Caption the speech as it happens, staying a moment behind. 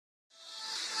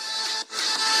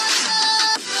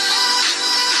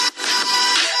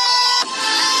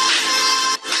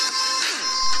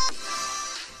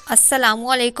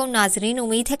अस्सलामुअलैकुम नाजरीन,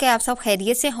 उम्मीद है कि आप सब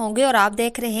खैरियत से होंगे और आप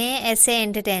देख रहे हैं ऐसे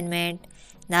एंटरटेनमेंट।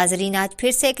 नाजरीन, आज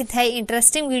फिर से एक नई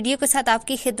इंटरेस्टिंग वीडियो के साथ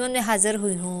आपकी खिदमत में हाजिर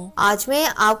हुई हूँ। आज मैं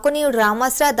आपको न्यू ड्रामा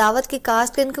अदावत की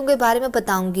कास्ट इनकम के बारे में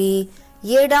बताऊंगी।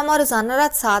 ये ड्रामा रोजाना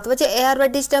रात 7 बजे AR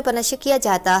डिजिटल पर नशर किया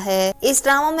जाता है। इस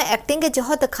ड्रामा में एक्टिंग के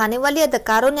जौहर दिखाने वाली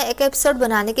अदाकारों ने एक एपिसोड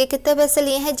बनाने के कितने पैसे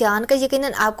लिए हैं जानकर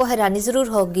यकीनन आपको हैरानी जरूर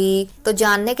होगी। तो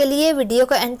जानने के लिए वीडियो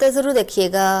को एंड तक जरूर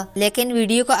देखिएगा। लेकिन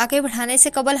वीडियो को आगे बढ़ाने से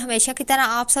कबल हमेशा की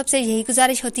तरह आप सबसे यही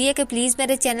गुजारिश होती है कि प्लीज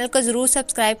मेरे चैनल को जरूर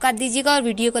सब्सक्राइब कर दीजिएगा और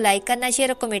वीडियो को लाइक करना,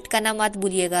 शेयर और कमेंट करना मत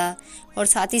भूलिएगा। और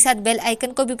साथ ही साथ बेल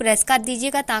आइकन को भी प्रेस कर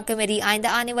दीजिएगा ताकि मेरी आइंदा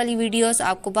आने वाली वीडियोस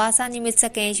आपको बआसानी मिल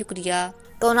सके। शुक्रिया।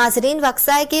 तो नाजरीन, वक्त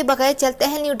आए कि बगैर चलते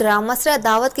हैं न्यू ड्रामा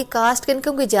अदावत की कास्ट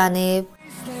इनकम की जानिब।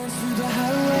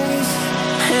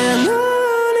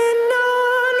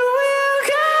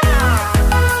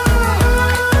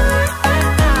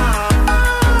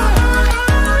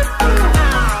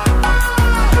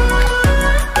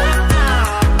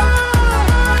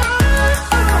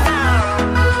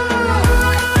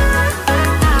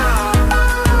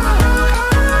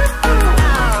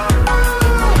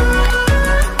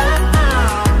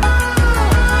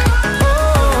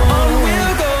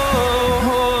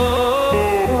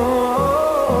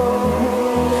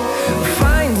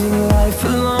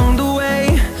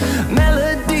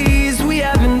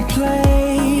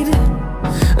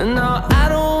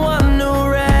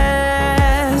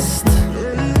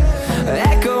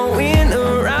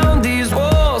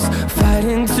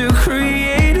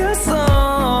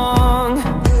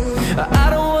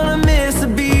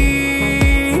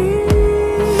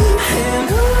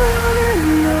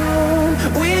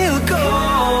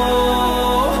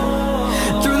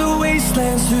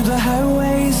 Through the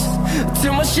highways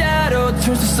till my shadow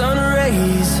turns to sun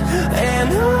rays,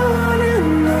 and on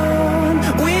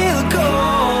we'll go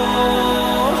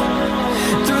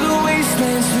through the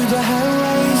wastelands, through the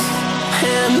highways,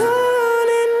 and on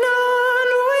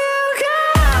we'll go.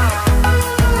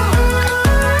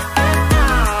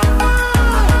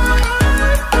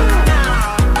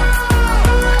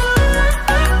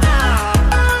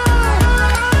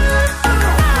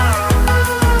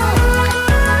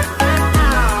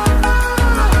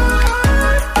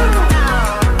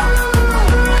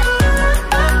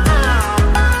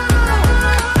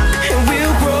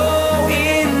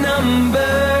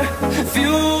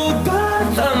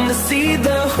 See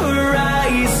the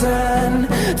horizon,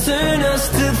 turn us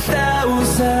to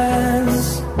thousands,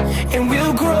 and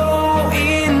we'll grow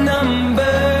in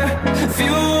number,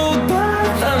 fueled by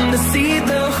them to see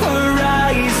the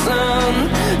horizon,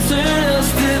 turn us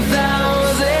to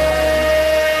thousands,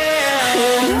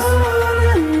 and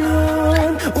on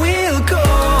we'll go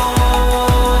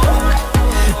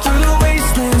through the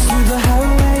wastelands, through the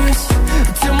highways,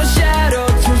 till my shadow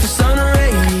turns to sun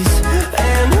rays,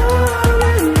 and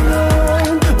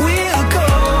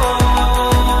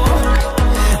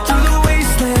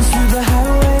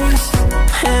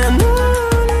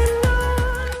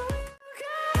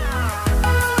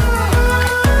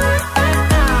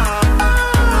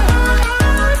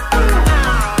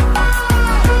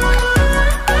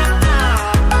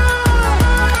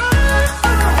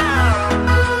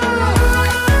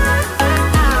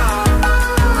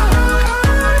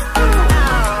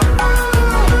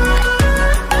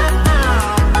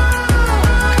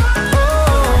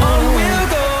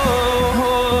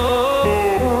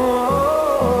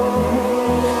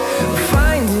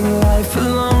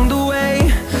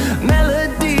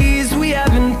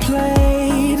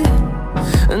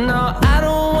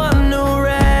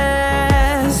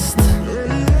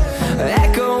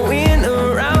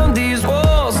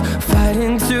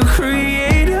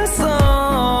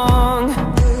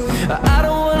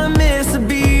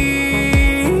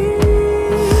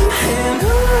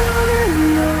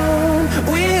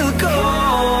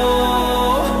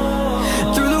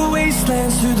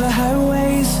through the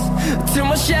highways till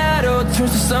my shadow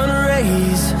turns to sun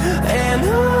rays, and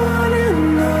on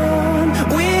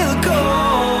we'll go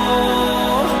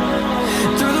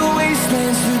through the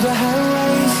wastelands, through the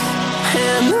highways,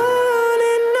 and on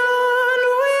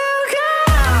we'll go.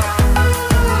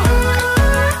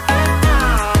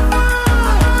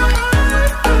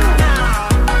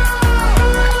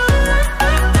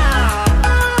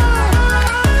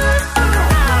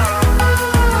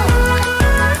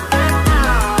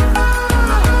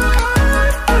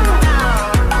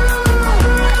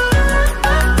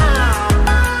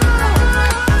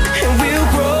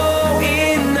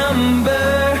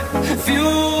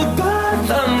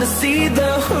 See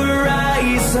the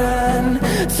horizon,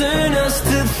 turn us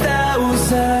to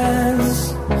thousands,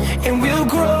 and we'll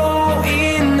grow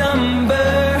in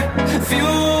number,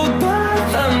 fueled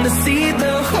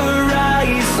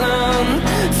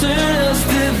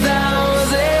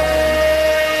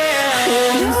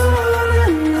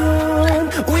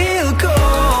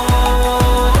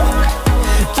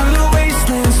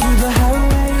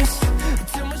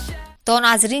तो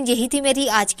नाजरीन यही थी मेरी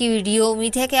आज की video.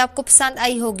 उम्मीद है कि आपको पसंद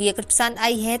आई होगी। अगर पसंद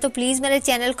आई है तो प्लीज़ मेरे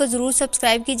चैनल को ज़रूर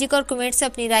सब्सक्राइब कीजिएगा और कमेंट से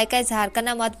अपनी राय का इजहार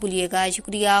करना मत भूलिएगा।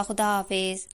 शुक्रिया, खुदा हाफिज़।